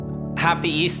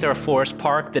Happy Easter, Forest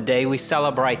Park, the day we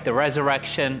celebrate the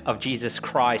resurrection of Jesus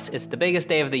Christ. It's the biggest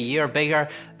day of the year, bigger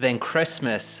than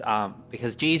Christmas,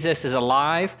 because Jesus is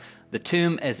alive. The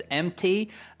tomb is empty.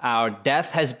 Our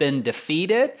death has been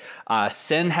defeated.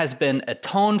 Sin has been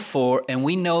atoned for, and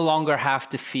we no longer have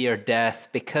to fear death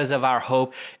because of our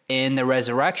hope in the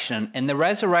resurrection. And the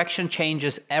resurrection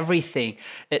changes everything.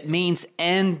 It means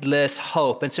endless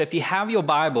hope. And so if you have your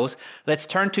Bibles, let's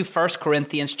turn to 1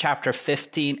 Corinthians chapter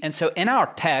 15. And so in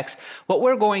our text, what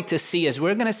we're going to see is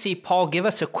we're going to see Paul give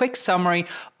us a quick summary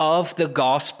of the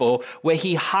gospel, where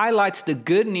he highlights the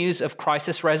good news of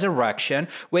Christ's resurrection,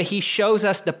 where he shows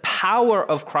us the power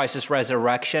of Christ's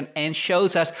resurrection and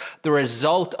shows us the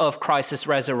result of Christ's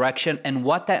resurrection and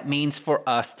what that means for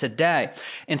us today.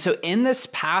 And so in this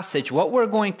passage, what we're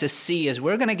going to see is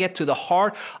we're going to get to the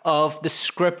heart of the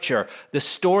scripture, the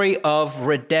story of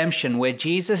redemption, where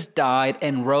Jesus died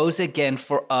and rose again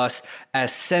for us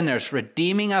as sinners,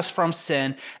 redeeming us from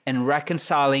sin and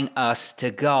reconciling us to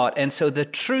God. And so the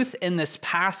truth in this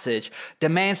passage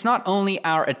demands not only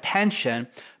our attention,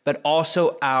 but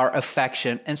also our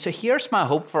affection. And so here's my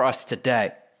hope for us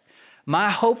today.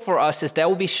 My hope for us is that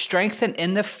we'll be strengthened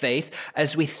in the faith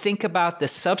as we think about the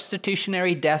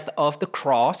substitutionary death of the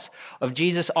cross, of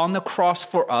Jesus on the cross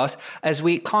for us, as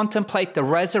we contemplate the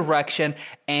resurrection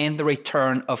and the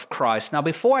return of Christ. Now,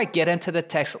 before I get into the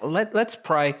text, let's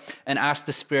pray and ask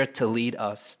the Spirit to lead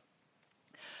us.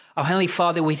 Oh, Heavenly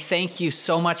Father, we thank you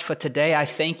so much for today. I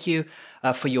thank you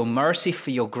for your mercy, for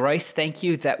your grace. Thank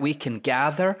you that we can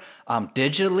gather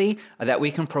digitally, that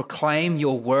we can proclaim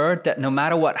your word, that no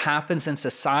matter what happens in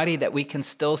society, that we can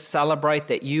still celebrate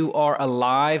that you are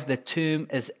alive, the tomb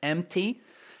is empty,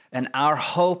 and our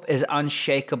hope is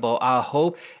unshakable. Our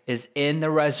hope is in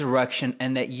the resurrection,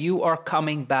 and that you are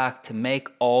coming back to make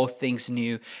all things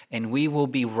new, and we will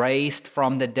be raised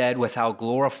from the dead with our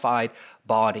glorified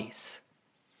bodies.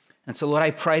 And so, Lord, I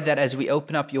pray that as we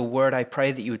open up your word, I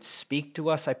pray that you would speak to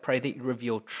us. I pray that you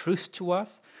reveal truth to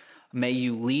us. May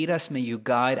you lead us. May you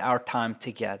guide our time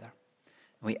together.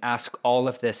 And we ask all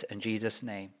of this in Jesus'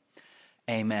 name.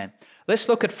 Amen. Let's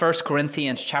look at 1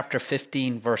 Corinthians chapter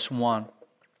 15, verse 1.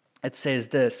 It says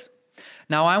this: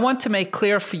 "Now I want to make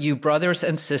clear for you, brothers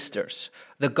and sisters,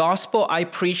 the gospel I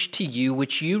preached to you,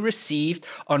 which you received,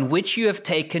 on which you have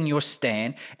taken your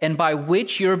stand, and by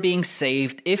which you're being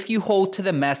saved, if you hold to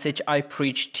the message I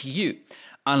preached to you,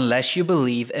 unless you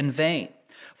believe in vain.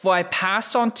 For I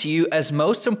passed on to you as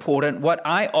most important what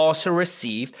I also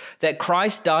received, that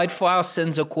Christ died for our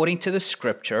sins according to the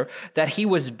scripture, that he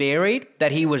was buried,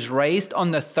 that he was raised on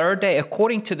the third day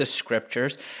according to the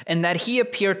scriptures, and that he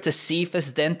appeared to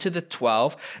Cephas, then to the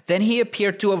 12. Then he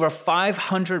appeared to over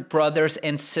 500 brothers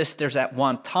and sisters at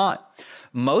one time.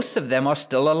 Most of them are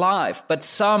still alive, but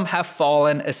some have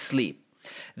fallen asleep.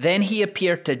 Then he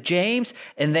appeared to James,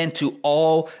 and then to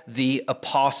all the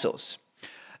apostles."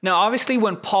 Now, obviously,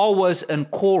 when Paul was in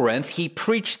Corinth, he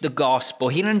preached the gospel.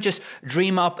 He didn't just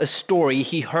dream up a story.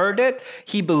 He heard it,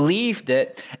 he believed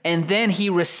it, and then he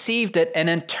received it. And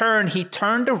in turn, he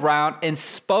turned around and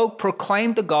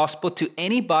proclaimed the gospel to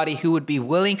anybody who would be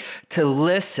willing to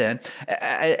listen,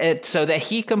 so that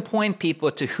he can point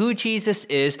people to who Jesus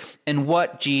is and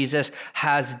what Jesus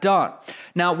has done.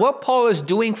 Now, what Paul is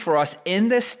doing for us in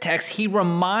this text, he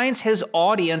reminds his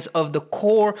audience of the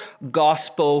core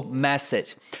gospel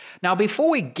message. Now, before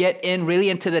we get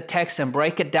into the text and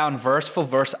break it down verse for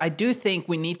verse, I do think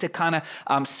we need to kind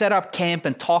of set up camp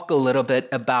and talk a little bit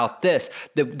about this.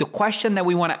 The question that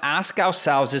we want to ask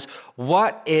ourselves is,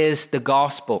 what is the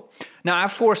gospel? Now,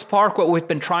 at Forest Park, what we've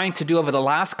been trying to do over the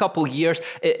last couple years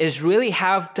is really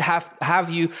have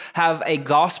you have a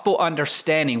gospel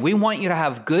understanding. We want you to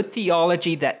have good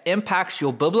theology that impacts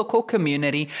your biblical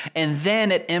community, and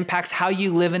then it impacts how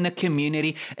you live in the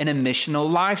community in a missional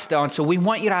lifestyle. And so we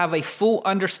want you to have a full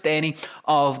understanding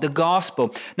of the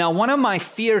gospel. Now, one of my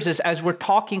fears is, as we're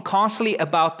talking constantly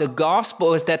about the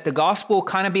gospel, is that the gospel will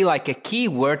kind of be like a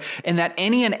keyword, and that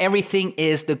any and everything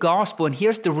is the gospel. And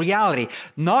here's the reality: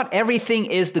 not everything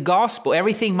is the gospel.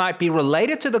 Everything might be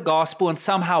related to the gospel and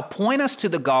somehow point us to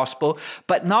the gospel,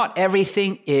 but not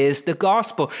everything is the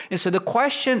gospel. And so the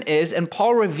question is, and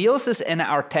Paul reveals this in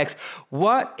our text,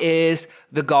 what is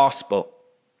the gospel?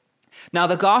 Now,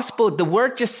 the gospel, the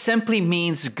word just simply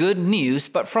means good news,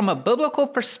 but from a biblical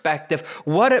perspective,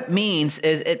 what it means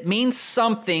is it means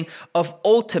something of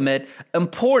ultimate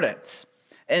importance.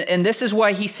 And this is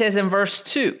why he says in verse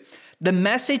 2, "The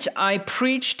message I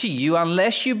preached to you,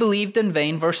 unless you believed in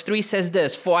vain," verse 3 says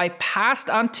this, "For I passed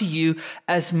on to you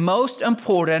as most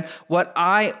important what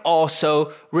I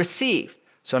also received."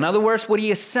 So in other words, what he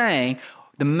is saying,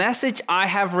 the message I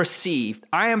have received,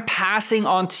 I am passing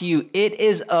on to you. It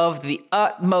is of the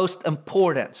utmost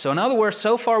importance. So in other words,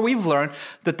 so far we've learned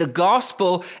that the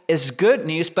gospel is good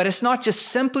news, but it's not just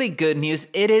simply good news.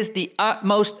 It is the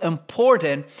utmost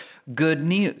important good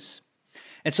news.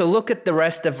 And so look at the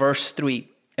rest of verse 3.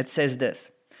 It says this,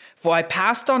 "For I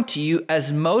passed on to you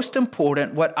as most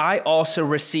important what I also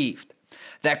received,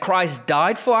 that Christ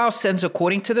died for our sins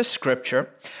according to the scripture,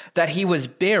 that he was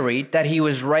buried, that he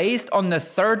was raised on the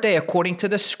third day according to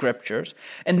the scriptures,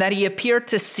 and that he appeared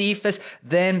to Cephas,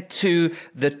 then to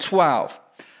the 12.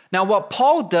 Now, what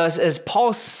Paul does is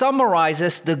Paul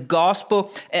summarizes the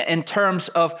gospel in terms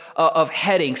of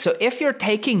headings. So if you're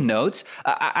taking notes,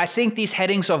 I think these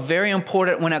headings are very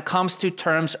important when it comes to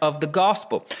terms of the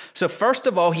gospel. So first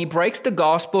of all, he breaks the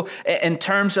gospel in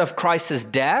terms of Christ's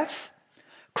death,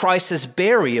 Christ's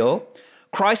burial,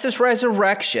 Christ's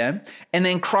resurrection, and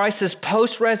then Christ's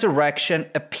post-resurrection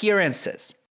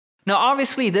appearances. Now,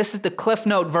 obviously, this is the Cliff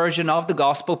Note version of the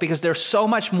gospel because there's so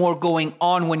much more going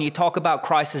on when you talk about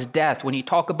Christ's death, when you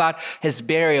talk about his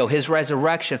burial, his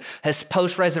resurrection, his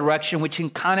post-resurrection, which can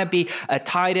kind of be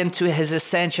tied into his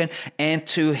ascension and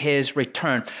to his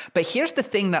return. But here's the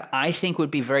thing that I think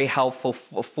would be very helpful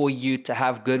for you to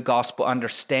have good gospel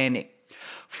understanding.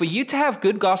 For you to have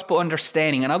good gospel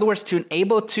understanding, in other words, to be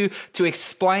able to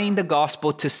explain the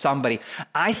gospel to somebody,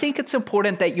 I think it's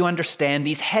important that you understand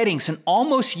these headings and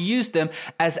almost use them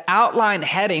as outline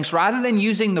headings rather than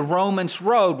using the Romans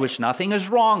road, which nothing is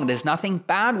wrong, there's nothing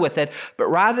bad with it, but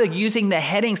rather using the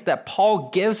headings that Paul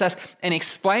gives us in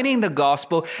explaining the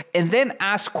gospel and then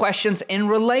ask questions in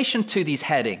relation to these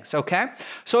headings, okay?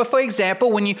 So for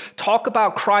example, when you talk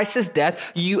about Christ's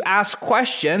death, you ask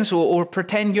questions or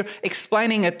pretend you're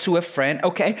explaining it to a friend.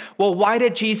 Okay, well, why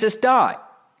did Jesus die?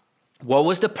 What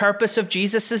was the purpose of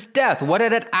Jesus' death? What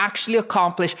did it actually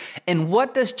accomplish? And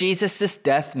what does Jesus'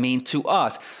 death mean to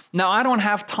us? Now, I don't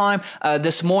have time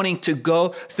this morning to go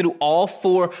through all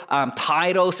four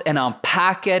titles and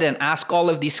unpack it and ask all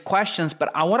of these questions.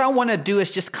 But what I want to do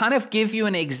is just kind of give you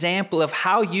an example of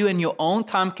how you in your own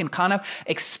time can kind of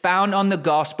expound on the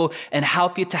gospel and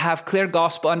help you to have clear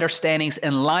gospel understandings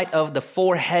in light of the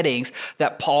four headings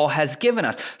that Paul has given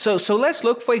us. So let's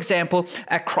look, for example,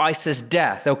 at Christ's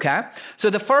death, okay? So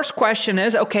the first question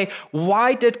is, okay,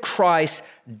 why did Christ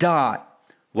die?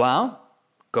 Well,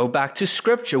 go back to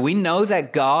scripture. We know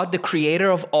that God, the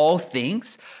creator of all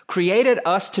things, created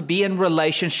us to be in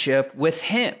relationship with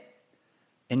him.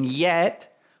 And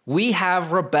yet, we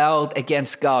have rebelled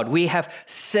against God. We have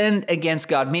sinned against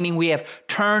God, meaning we have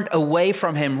turned away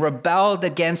from him, rebelled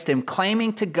against him,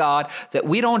 claiming to God that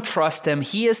we don't trust him.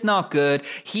 He is not good.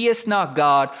 He is not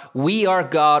God. We are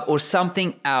God, or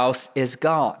something else is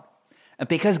God. And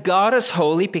because God is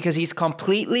holy, because he's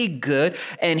completely good,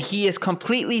 and he is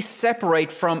completely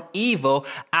separate from evil,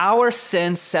 our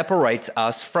sin separates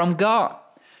us from God.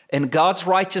 And God's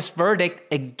righteous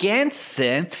verdict against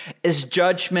sin is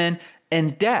judgment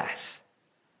and death.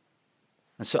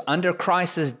 And so under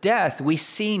Christ's death, we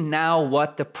see now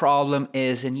what the problem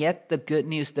is, and yet the good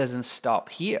news doesn't stop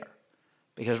here.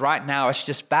 Because right now it's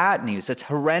just bad news. It's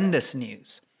horrendous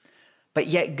news. But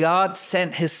yet God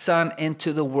sent his son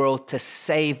into the world to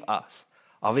save us.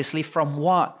 Obviously from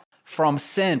what? From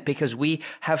sin, because we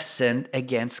have sinned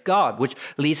against God. Which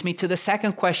leads me to the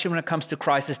second question when it comes to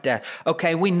Christ's death.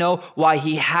 Okay, we know why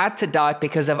he had to die,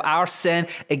 because of our sin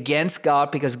against God,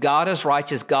 because God is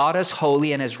righteous, God is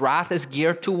holy, and his wrath is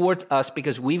geared towards us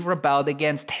because we've rebelled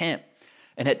against him.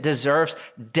 And it deserves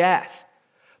death.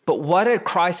 But what did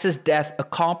Christ's death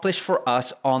accomplish for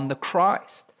us on the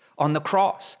cross?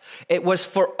 It was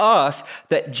for us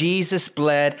that Jesus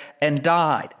bled and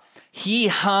died. He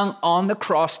hung on the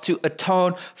cross to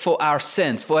atone for our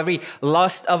sins, for every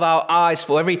lust of our eyes,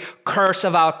 for every curse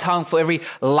of our tongue, for every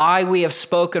lie we have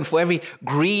spoken, for every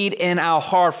greed in our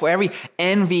heart, for every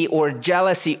envy or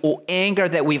jealousy or anger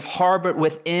that we've harbored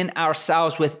within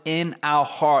ourselves, within our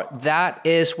heart. That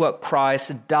is what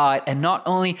Christ died. And not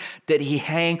only did he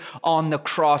hang on the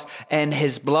cross and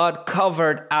his blood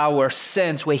covered our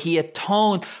sins, where he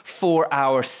atoned for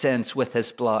our sins with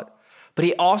his blood, but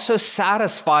he also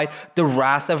satisfied the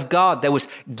wrath of God that was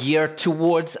geared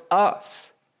towards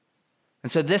us. And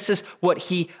so this is what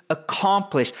he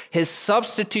accomplished. His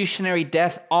substitutionary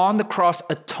death on the cross,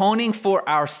 atoning for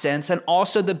our sins, and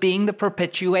also being the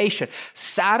propitiation,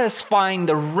 satisfying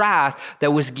the wrath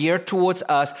that was geared towards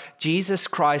us. Jesus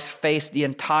Christ faced the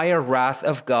entire wrath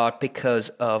of God because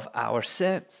of our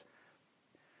sins.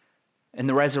 And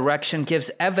the resurrection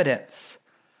gives evidence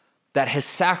that his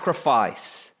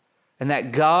sacrifice and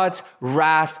that God's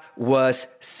wrath was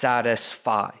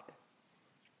satisfied.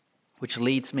 Which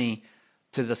leads me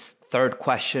to the third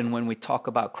question when we talk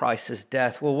about Christ's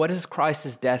death. Well, what does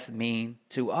Christ's death mean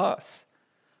to us?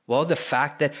 Well, the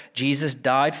fact that Jesus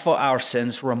died for our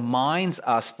sins reminds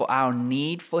us for our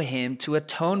need for him to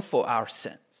atone for our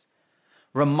sins.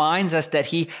 Reminds us that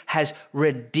he has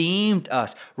redeemed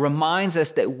us. Reminds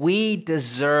us that we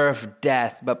deserve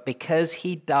death, but because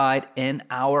he died in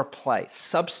our place,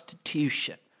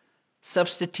 substitution,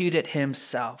 substituted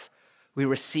himself, we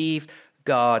receive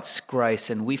God's grace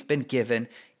and we've been given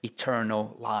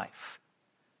eternal life.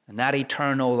 And that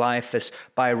eternal life is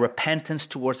by repentance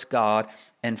towards God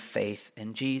and faith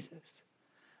in Jesus.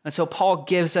 And so Paul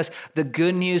gives us the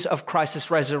good news of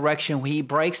Christ's resurrection. He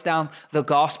breaks down the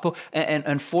gospel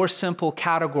in four simple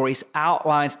categories,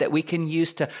 outlines that we can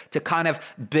use to kind of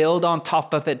build on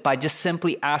top of it by just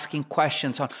simply asking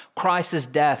questions on Christ's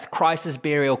death, Christ's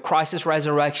burial, Christ's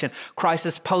resurrection,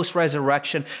 Christ's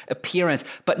post-resurrection appearance.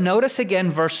 But notice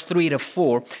again, verse 3 to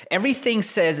 4, everything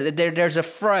says, there's a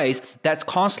phrase that's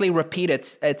constantly repeated.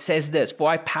 It says this, "For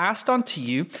I passed on to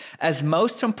you as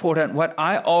most important what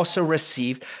I also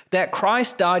received, that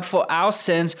Christ died for our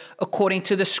sins according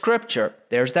to the scripture."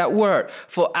 There's that word.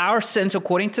 For our sins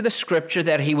according to the scripture,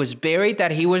 that he was buried,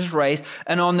 that he was raised,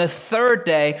 and on the third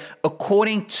day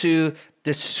according to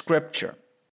the scripture.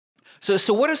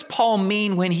 So what does Paul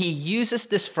mean when he uses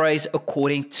this phrase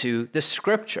according to the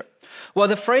scripture? Well,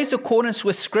 the phrase accordance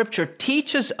with scripture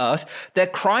teaches us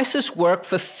that Christ's work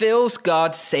fulfills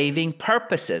God's saving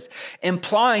purposes,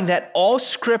 implying that all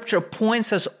scripture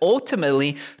points us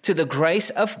ultimately to the grace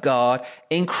of God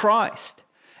in Christ.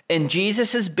 And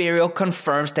Jesus' burial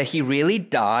confirms that he really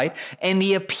died, and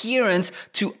the appearance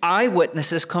to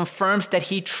eyewitnesses confirms that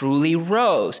he truly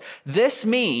rose. This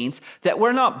means that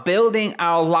we're not building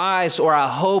our lives or our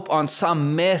hope on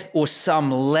some myth or some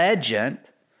legend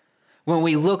when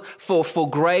we look for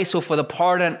grace or for the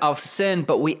pardon of sin,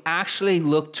 but we actually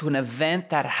look to an event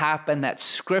that happened that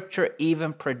Scripture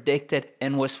even predicted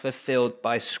and was fulfilled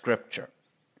by Scripture.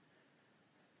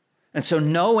 And so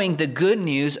knowing the good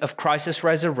news of Christ's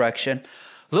resurrection,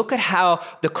 look at how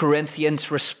the Corinthians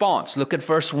respond. Look at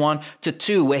verse 1 to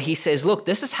 2, where he says, look,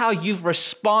 this is how you've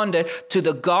responded to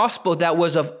the gospel that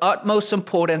was of utmost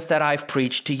importance that I've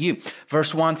preached to you.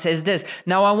 Verse 1 says this,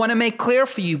 "Now I want to make clear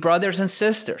for you, brothers and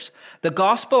sisters, the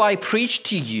gospel I preached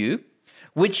to you,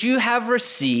 which you have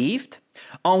received,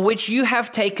 on which you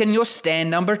have taken your stand,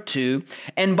 number 2,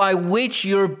 and by which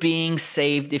you're being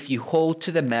saved if you hold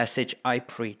to the message I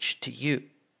preached to you."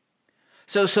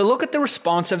 So look at the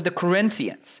response of the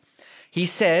Corinthians. He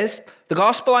says, the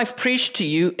gospel I've preached to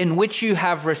you in which you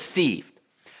have received.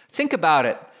 Think about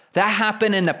it. That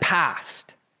happened in the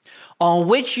past. On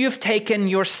which you've taken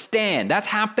your stand. That's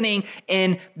happening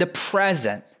in the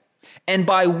present. And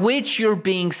by which you're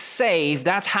being saved.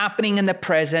 That's happening in the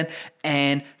present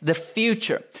and the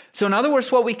future. So in other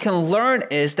words, what we can learn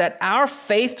is that our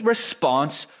faith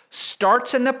response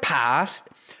starts in the past,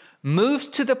 moves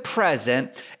to the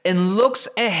present, and looks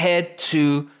ahead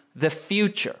to the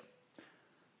future.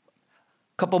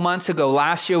 A couple months ago,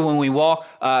 last year, when we walked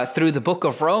through the book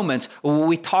of Romans,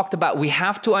 we talked about we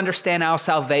have to understand our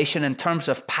salvation in terms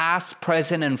of past,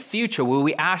 present, and future. Where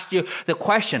we asked you the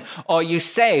question, are you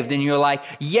saved? And you're like,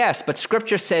 yes, but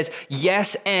Scripture says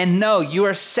yes and no. You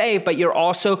are saved, but you're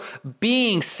also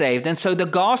being saved. And so the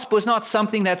gospel is not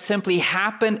something that simply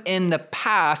happened in the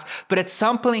past, but it's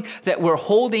something that we're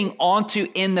holding on to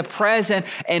in the present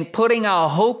and putting our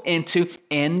hope into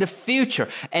in the future.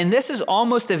 And this is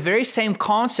almost the very same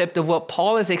concept of what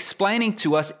Paul is explaining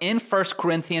to us in 1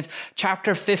 Corinthians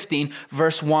chapter 15,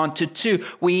 verse 1 to 2,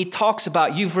 where he talks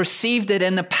about you've received it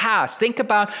in the past. Think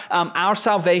about our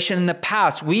salvation in the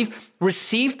past. We've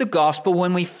received the gospel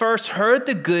when we first heard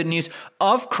the good news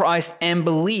of Christ and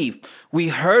believed. We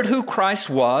heard who Christ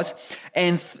was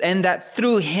and that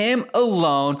through him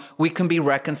alone we can be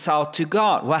reconciled to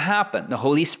God. What happened? The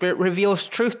Holy Spirit reveals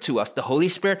truth to us. The Holy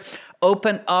Spirit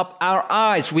opened up our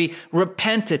eyes. We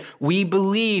repented. We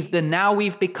believed, and now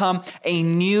we've become a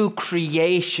new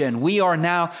creation. We are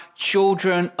now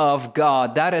children of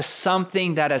God. That is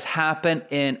something that has happened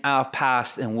in our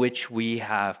past in which we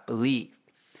have believed.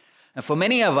 And for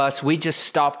many of us, we just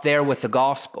stop there with the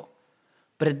gospel.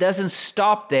 But it doesn't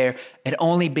stop there. It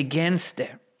only begins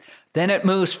there. Then it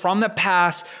moves from the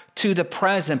past to the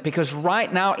present, because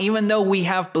right now, even though we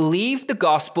have believed the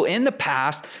gospel in the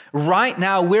past, right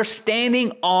now we're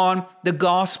standing on the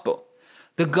gospel.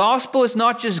 The gospel is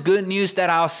not just good news that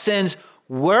our sins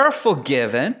were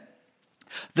forgiven,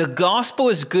 The gospel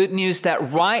is good news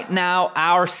that right now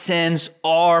our sins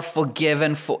are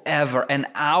forgiven forever and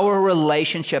our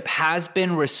relationship has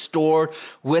been restored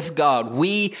with God.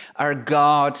 We are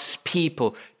God's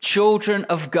people, children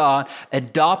of God,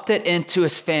 adopted into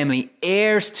his family,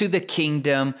 heirs to the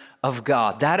kingdom of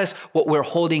God. That is what we're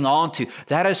holding on to.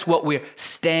 That is what we're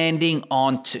standing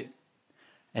on to.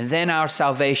 And then our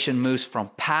salvation moves from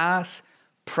past,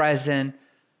 present,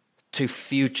 to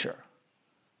future.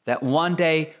 That one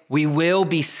day we will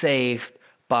be saved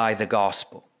by the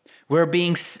gospel. We're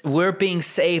being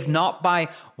saved not by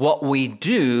what we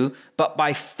do, but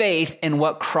by faith in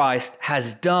what Christ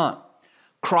has done.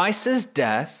 Christ's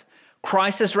death,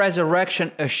 Christ's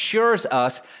resurrection assures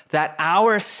us that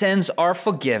our sins are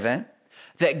forgiven,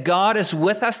 that God is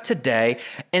with us today,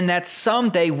 and that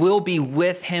someday we'll be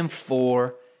with him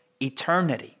for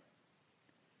eternity.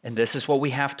 And this is what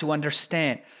we have to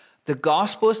understand. The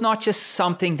gospel is not just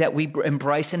something that we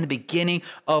embrace in the beginning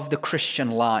of the Christian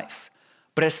life,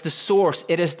 but it's the source.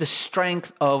 It is the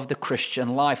strength of the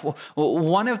Christian life. Well,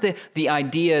 one of the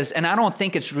ideas, and I don't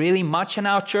think it's really much in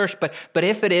our church, but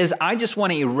if it is, I just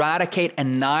want to eradicate,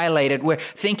 annihilate it. We're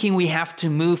thinking we have to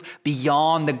move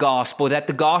beyond the gospel, that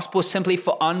the gospel is simply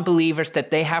for unbelievers,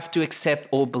 that they have to accept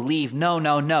or believe.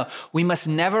 No. We must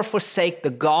never forsake the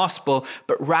gospel,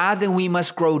 but rather we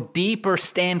must grow deeper,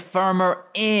 stand firmer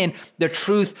in the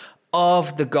truth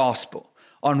of the gospel,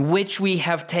 on which we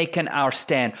have taken our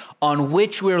stand, on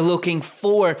which we're looking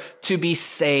forward to be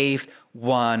saved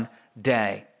one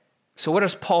day. So what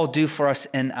does Paul do for us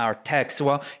in our text?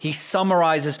 Well, he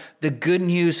summarizes the good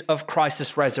news of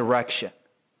Christ's resurrection,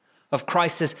 of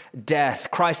Christ's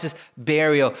death, Christ's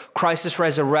burial, Christ's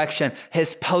resurrection,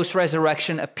 his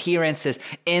post-resurrection appearances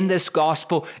in this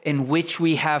gospel in which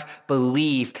we have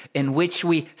believed, in which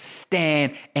we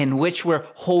stand, in which we're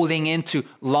holding into,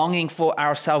 longing for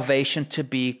our salvation to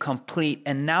be complete.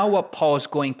 And now what Paul is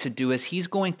going to do is he's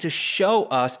going to show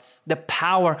us the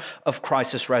power of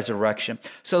Christ's resurrection.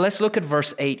 So let's look at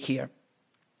verse 8 here.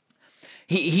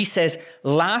 He says,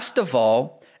 last of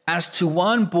all, as to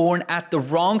one born at the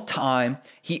wrong time,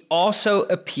 he also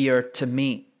appeared to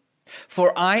me.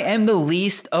 For I am the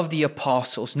least of the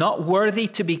apostles, not worthy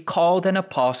to be called an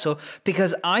apostle,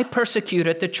 because I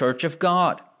persecuted the church of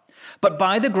God. But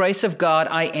by the grace of God,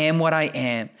 I am what I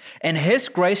am. And his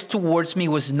grace towards me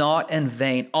was not in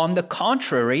vain. On the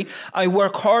contrary, I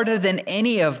work harder than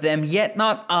any of them, yet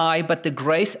not I, but the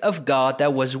grace of God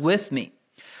that was with me.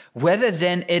 Whether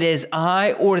then it is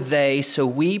I or they, so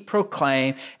we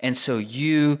proclaim, and so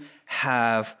you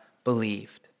have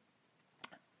believed.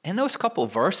 In those couple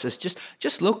verses,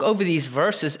 just look over these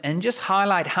verses and just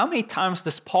highlight how many times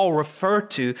does Paul refer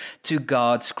to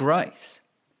God's grace.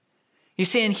 You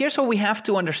see, and here's what we have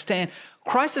to understand.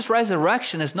 Christ's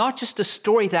resurrection is not just a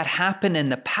story that happened in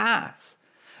the past,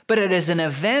 but it is an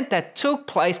event that took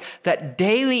place that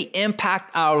daily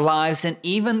impact our lives and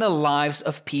even the lives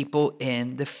of people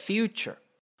in the future.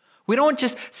 We don't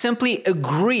just simply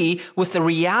agree with the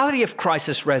reality of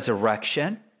Christ's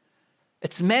resurrection.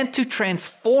 It's meant to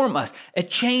transform us. It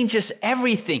changes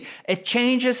everything. It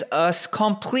changes us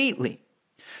completely.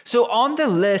 So on the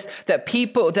list that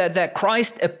that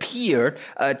Christ appeared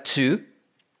to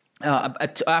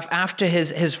after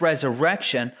his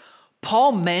resurrection,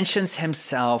 Paul mentions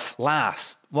himself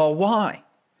last. Well, why?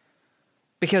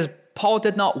 Because Paul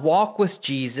did not walk with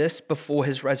Jesus before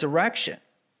his resurrection.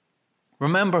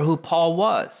 Remember who Paul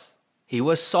was. He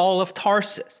was Saul of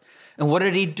Tarsus. And what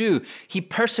did he do? He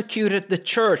persecuted the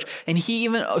church, and he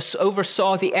even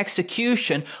oversaw the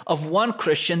execution of one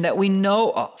Christian that we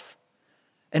know of.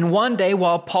 And one day,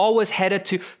 while Paul was headed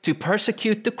to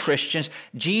persecute the Christians,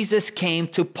 Jesus came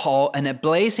to Paul, and a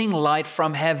blazing light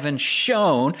from heaven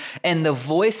shone, and the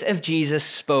voice of Jesus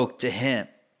spoke to him.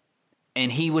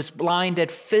 And he was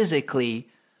blinded physically,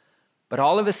 but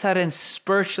all of a sudden,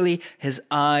 spiritually, his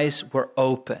eyes were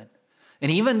open.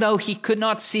 And even though he could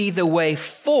not see the way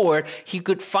forward, he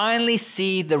could finally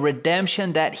see the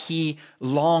redemption that he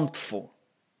longed for.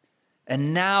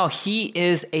 And now he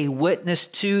is a witness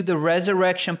to the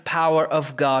resurrection power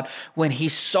of God when he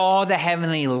saw the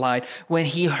heavenly light, when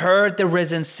he heard the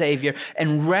risen Savior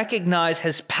and recognized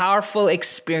his powerful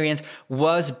experience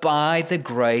was by the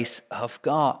grace of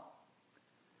God.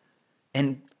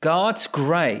 And God's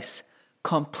grace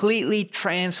completely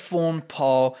transformed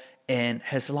Paul in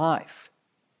his life.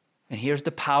 And here's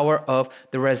the power of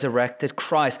the resurrected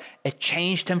Christ. It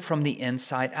changed him from the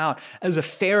inside out. As a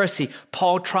Pharisee,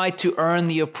 Paul tried to earn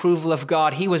the approval of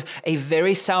God. He was a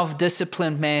very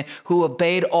self-disciplined man who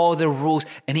obeyed all the rules,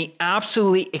 and he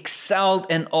absolutely excelled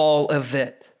in all of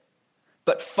it.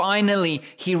 But finally,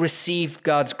 he received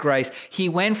God's grace. He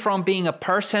went from being a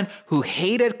person who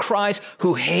hated Christ,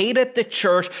 who hated the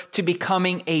church, to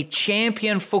becoming a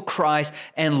champion for Christ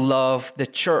and loved the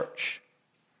church.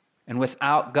 And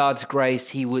without God's grace,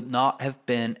 he would not have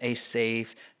been a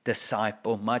saved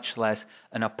disciple, much less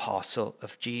an apostle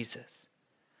of Jesus.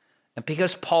 And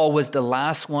because Paul was the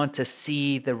last one to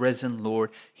see the risen Lord,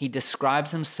 he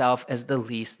describes himself as the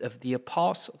least of the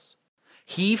apostles.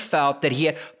 He felt that he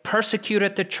had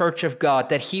persecuted the church of God,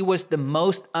 that he was the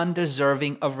most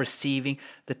undeserving of receiving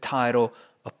the title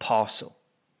apostle.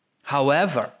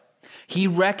 However, he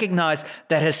recognized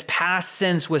that his past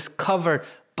sins was covered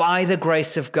by the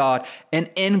grace of God. And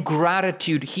in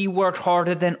gratitude, he worked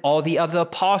harder than all the other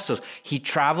apostles. He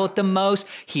traveled the most.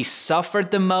 He suffered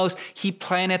the most. He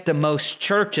planted the most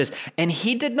churches. And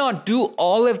he did not do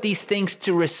all of these things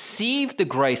to receive the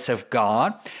grace of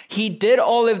God. He did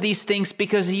all of these things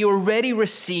because he already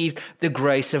received the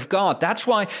grace of God. That's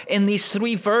why in these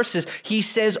 3 verses, he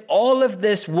says all of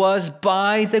this was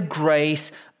by the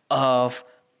grace of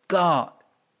God.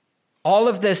 All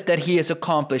of this that he has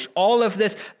accomplished, all of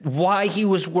this, why he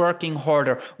was working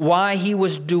harder, why he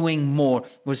was doing more,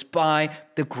 was by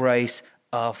the grace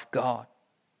of God.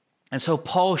 And so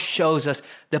Paul shows us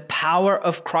the power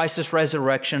of Christ's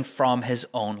resurrection from his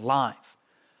own life.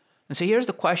 And so here's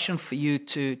the question for you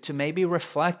to maybe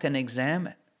reflect and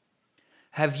examine.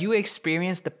 Have you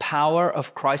experienced the power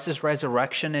of Christ's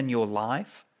resurrection in your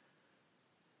life?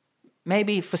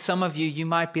 Maybe for some of you, you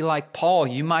might be like Paul.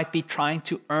 You might be trying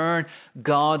to earn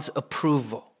God's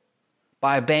approval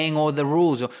by obeying all the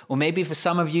rules. Or maybe for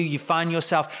some of you, you find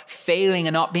yourself failing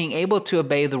and not being able to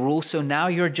obey the rules. So now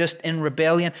you're just in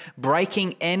rebellion,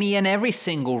 breaking any and every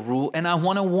single rule. And I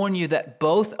want to warn you that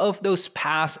both of those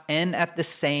paths end at the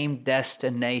same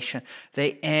destination.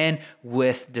 They end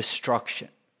with destruction.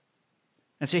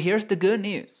 And so here's the good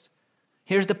news.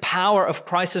 Here's the power of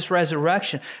Christ's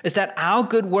resurrection, is that our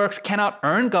good works cannot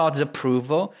earn God's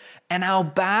approval, and our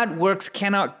bad works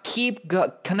cannot keep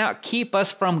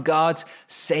us from God's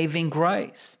saving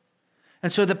grace.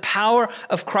 And so the power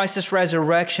of Christ's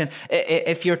resurrection,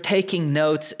 if you're taking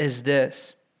notes, is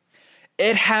this.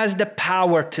 It has the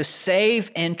power to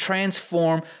save and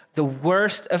transform the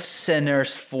worst of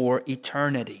sinners for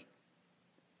eternity.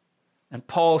 And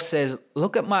Paul says,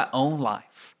 look at my own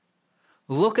life.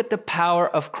 Look at the power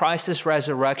of Christ's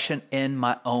resurrection in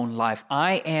my own life.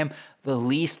 I am the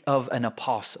least of an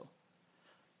apostle.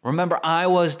 Remember, I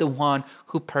was the one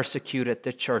who persecuted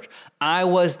the church. I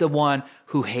was the one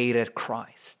who hated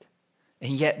Christ.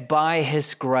 And yet by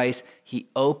his grace, he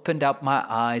opened up my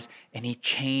eyes and he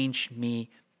changed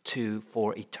me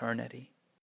for eternity.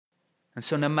 And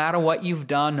so no matter what you've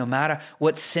done, no matter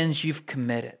what sins you've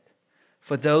committed,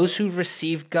 for those who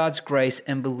received God's grace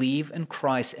and believe in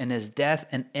Christ and his death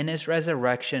and in his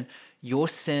resurrection, your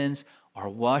sins are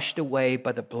washed away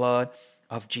by the blood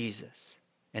of Jesus.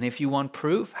 And if you want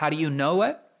proof, how do you know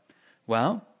it?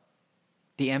 Well,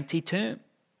 the empty tomb.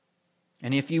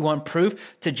 And if you want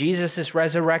proof to Jesus'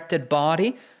 resurrected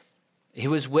body, he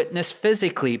was witnessed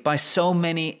physically by so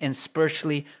many and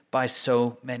spiritually by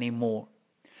so many more.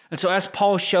 And so as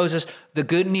Paul shows us the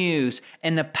good news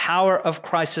and the power of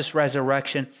Christ's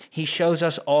resurrection, he shows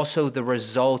us also the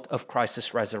result of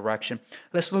Christ's resurrection.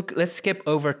 Let's skip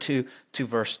over to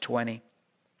verse 20.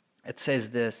 It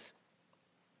says this.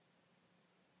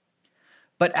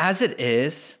 But as it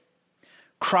is,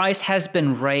 Christ has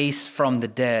been raised from the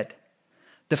dead,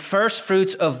 the first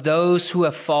fruits of those who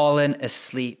have fallen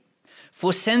asleep.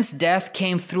 For since death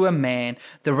came through a man,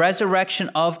 the resurrection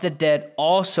of the dead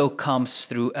also comes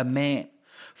through a man.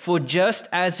 For just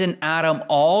as in Adam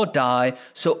all die,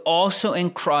 so also in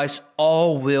Christ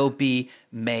all will be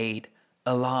made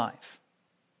alive.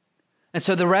 And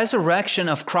so the resurrection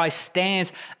of Christ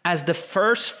stands as the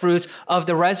first fruits of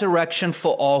the resurrection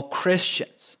for all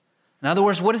Christians. In other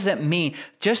words, what does that mean?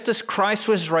 Just as Christ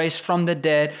was raised from the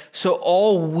dead, so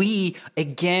all we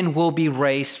again will be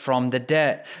raised from the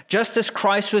dead. Just as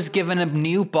Christ was given a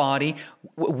new body,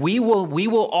 we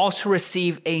will also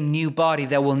receive a new body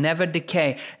that will never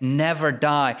decay, never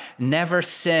die, never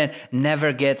sin,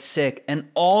 never get sick. And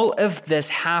all of this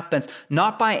happens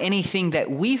not by anything that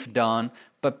we've done,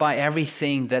 but by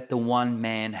everything that the one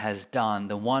man has done,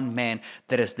 the one man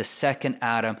that is the second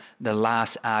Adam, the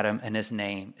last Adam, and his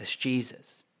name is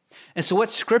Jesus. And so what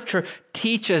Scripture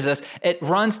teaches us, it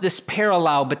runs this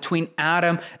parallel between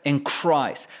Adam and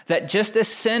Christ, that just as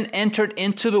sin entered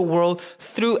into the world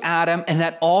through Adam and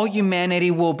that all humanity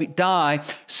will die,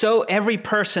 so every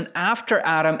person after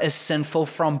Adam is sinful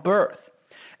from birth.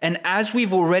 And as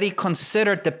we've already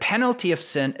considered, the penalty of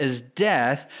sin is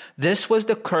death. This was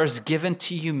the curse given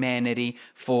to humanity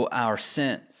for our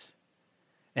sins.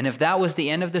 And if that was the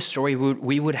end of the story,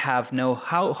 we would have no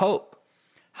hope.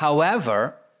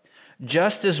 However,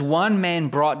 just as one man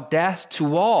brought death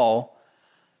to all,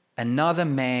 another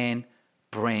man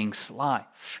brings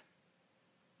life.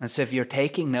 And so if you're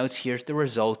taking notes, here's the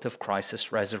result of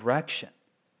Christ's resurrection.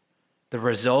 The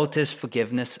result is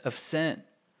forgiveness of sin.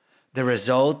 The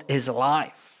result is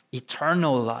life,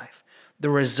 eternal life. The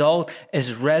result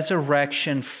is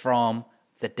resurrection from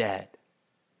the dead.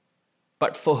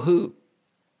 But for who?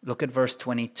 Look at verse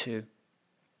 22.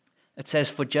 It says,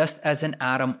 "For just as in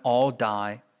Adam all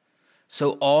die,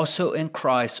 so also in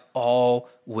Christ all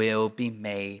will be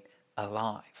made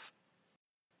alive."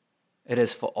 It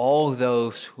is for all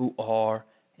those who are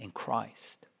in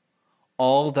Christ,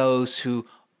 all those who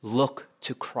look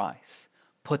to Christ,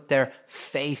 put their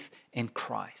faith in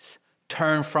Christ,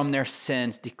 turn from their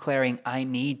sins, declaring, "I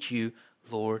need you,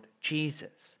 Lord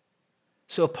Jesus."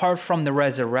 So apart from the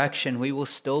resurrection, we will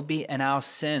still be in our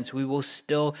sins. We will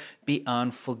still be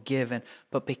unforgiven.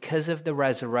 But because of the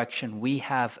resurrection, we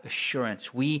have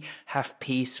assurance. We have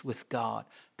peace with God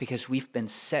because we've been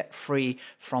set free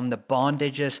from the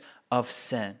bondages of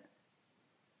sin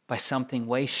by something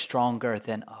way stronger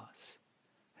than us.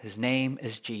 His name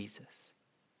is Jesus.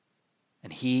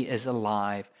 And he is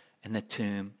alive and the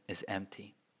tomb is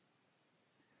empty.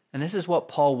 And this is what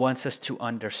Paul wants us to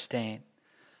understand.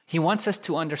 He wants us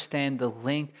to understand the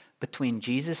link between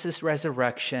Jesus'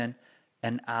 resurrection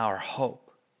and our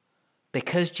hope.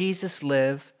 Because Jesus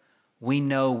lived, we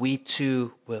know we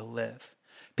too will live.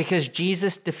 Because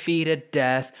Jesus defeated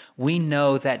death, we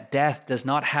know that death does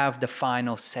not have the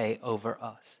final say over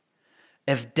us.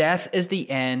 If death is the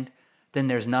end, then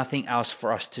there's nothing else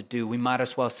for us to do. We might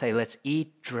as well say, let's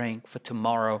eat, drink, for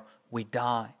tomorrow we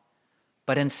die.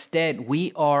 But instead,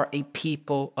 we are a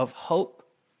people of hope.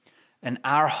 And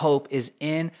our hope is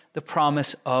in the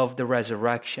promise of the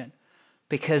resurrection.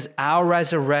 Because our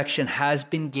resurrection has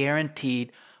been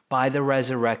guaranteed by the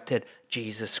resurrected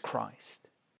Jesus Christ.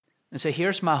 And so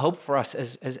here's my hope for us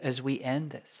as we end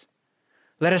this.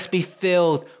 Let us be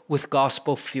filled with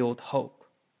gospel-fueled hope.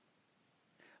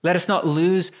 Let us not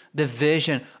lose the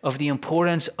vision of the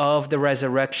importance of the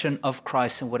resurrection of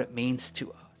Christ and what it means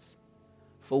to us.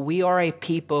 For we are a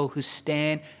people who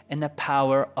stand in the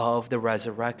power of the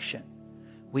resurrection.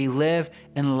 We live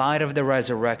in light of the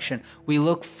resurrection. We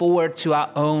look forward to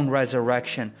our own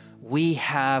resurrection. We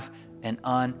have an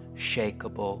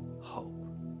unshakable hope.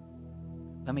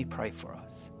 Let me pray for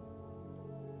us.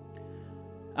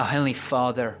 Our Heavenly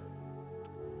Father,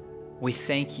 we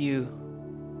thank you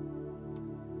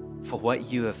for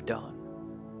what you have done.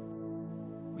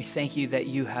 We thank you that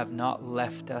you have not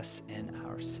left us in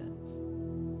our sins.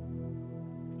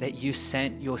 That you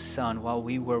sent your Son while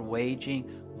we were waging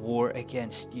war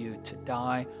against you to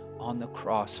die on the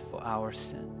cross for our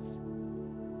sins,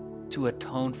 to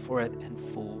atone for it in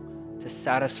full, to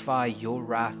satisfy your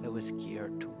wrath that was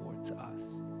geared towards us.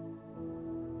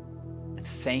 And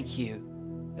thank you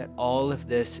that all of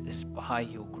this is by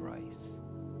your grace.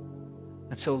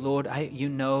 And so, Lord, you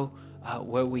know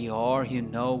where we are, you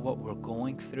know what we're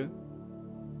going through.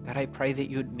 God, I pray that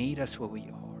you'd meet us where we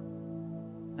are.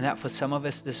 And that for some of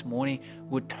us this morning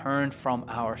would turn from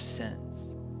our sins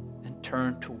and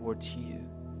turn towards you,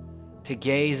 to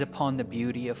gaze upon the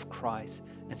beauty of Christ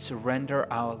and surrender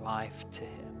our life to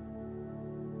him.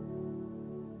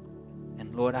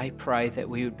 And Lord, I pray that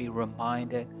we would be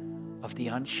reminded of the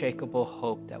unshakable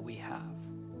hope that we have.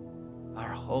 Our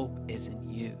hope is in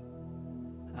you.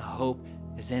 Our hope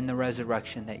is in the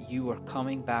resurrection, that you are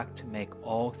coming back to make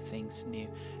all things new.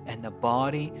 And the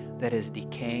body that is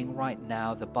decaying right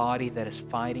now, the body that is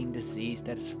fighting disease,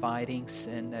 that is fighting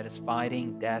sin, that is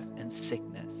fighting death and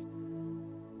sickness,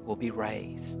 will be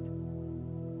raised,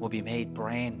 will be made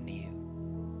brand new,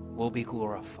 will be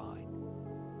glorified,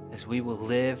 as we will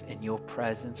live in your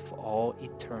presence for all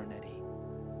eternity,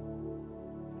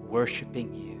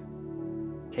 worshiping you,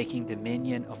 taking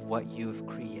dominion of what you have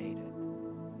created.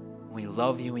 We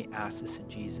love you. We ask this in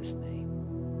Jesus' name.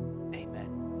 Amen.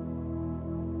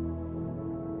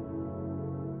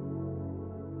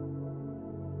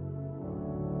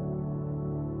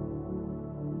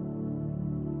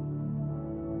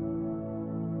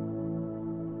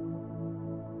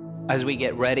 As we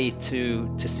get ready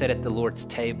to sit at the Lord's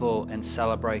table and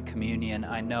celebrate communion,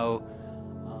 I know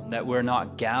that we're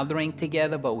not gathering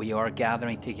together, but we are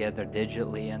gathering together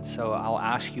digitally. And so I'll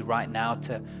ask you right now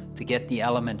to get the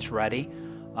elements ready.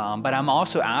 But I'm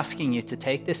also asking you to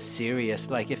take this serious.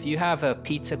 Like if you have a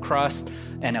pizza crust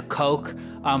and a Coke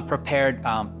prepared,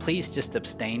 please just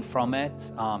abstain from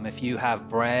it. If you have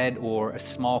bread or a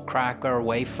small cracker,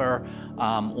 wafer,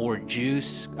 or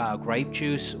juice, grape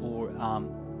juice, or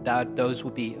those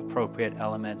would be appropriate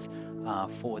elements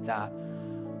for that.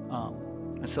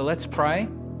 And so let's pray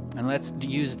and let's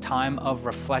use a time of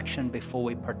reflection before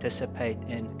we participate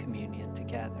in communion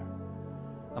together.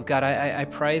 God, I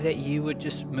pray that you would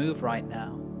just move right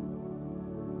now.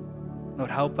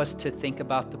 Lord, help us to think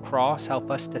about the cross.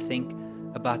 Help us to think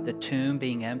about the tomb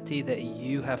being empty, that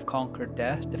you have conquered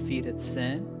death, defeated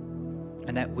sin,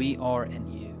 and that we are in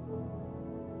you.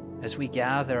 As we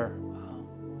gather,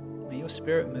 may your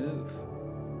Spirit move.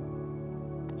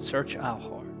 Search our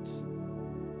hearts.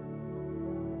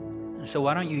 And so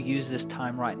why don't you use this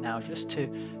time right now just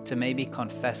to maybe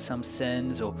confess some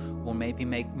sins or maybe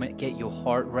get your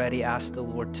heart ready. Ask the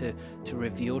Lord to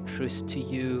reveal truth to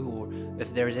you, or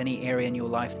if there's any area in your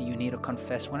life that you need to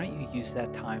confess, why don't you use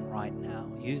that time right now?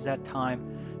 Use that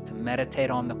time to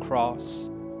meditate on the cross,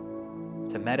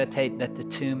 to meditate that the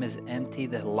tomb is empty,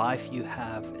 the life you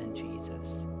have in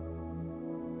Jesus.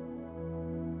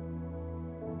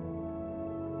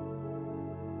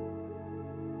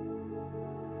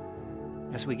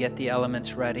 As we get the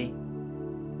elements ready,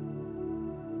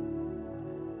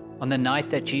 on the night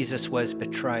that Jesus was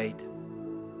betrayed,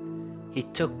 he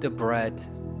took the bread,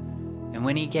 and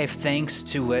when he gave thanks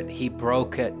to it, he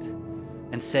broke it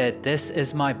and said, "This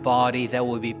is my body that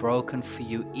will be broken for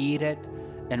you. Eat it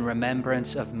in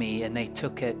remembrance of me." And they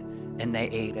took it and they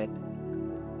ate it.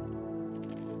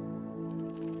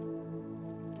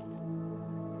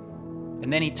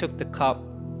 And then he took the cup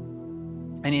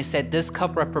and he said, "This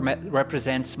cup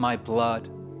represents my blood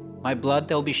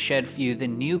that will be shed for you, the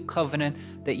new covenant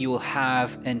that you will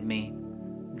have in me.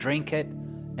 Drink it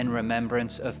in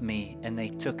remembrance of me." And they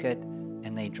took it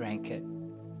and they drank it.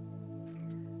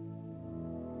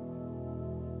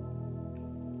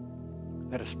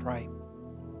 Let us pray.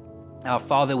 Our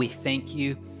Father, we thank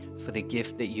you for the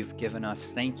gift that you've given us.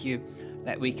 Thank you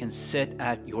that we can sit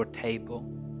at your table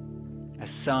as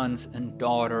sons and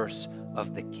daughters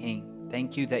of the King.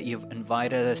 Thank you that you've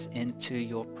invited us into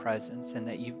your presence and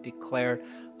that you've declared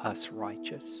us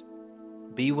righteous.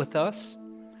 Be with us.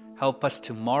 Help us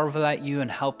to marvel at you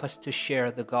and help us to share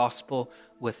the gospel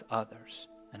with others.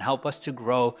 And help us to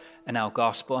grow in our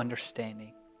gospel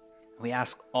understanding. We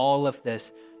ask all of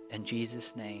this in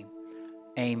Jesus' name.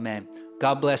 Amen.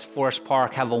 God bless Forest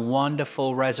Park. Have a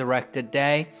wonderful resurrected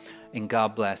day, and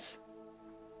God bless.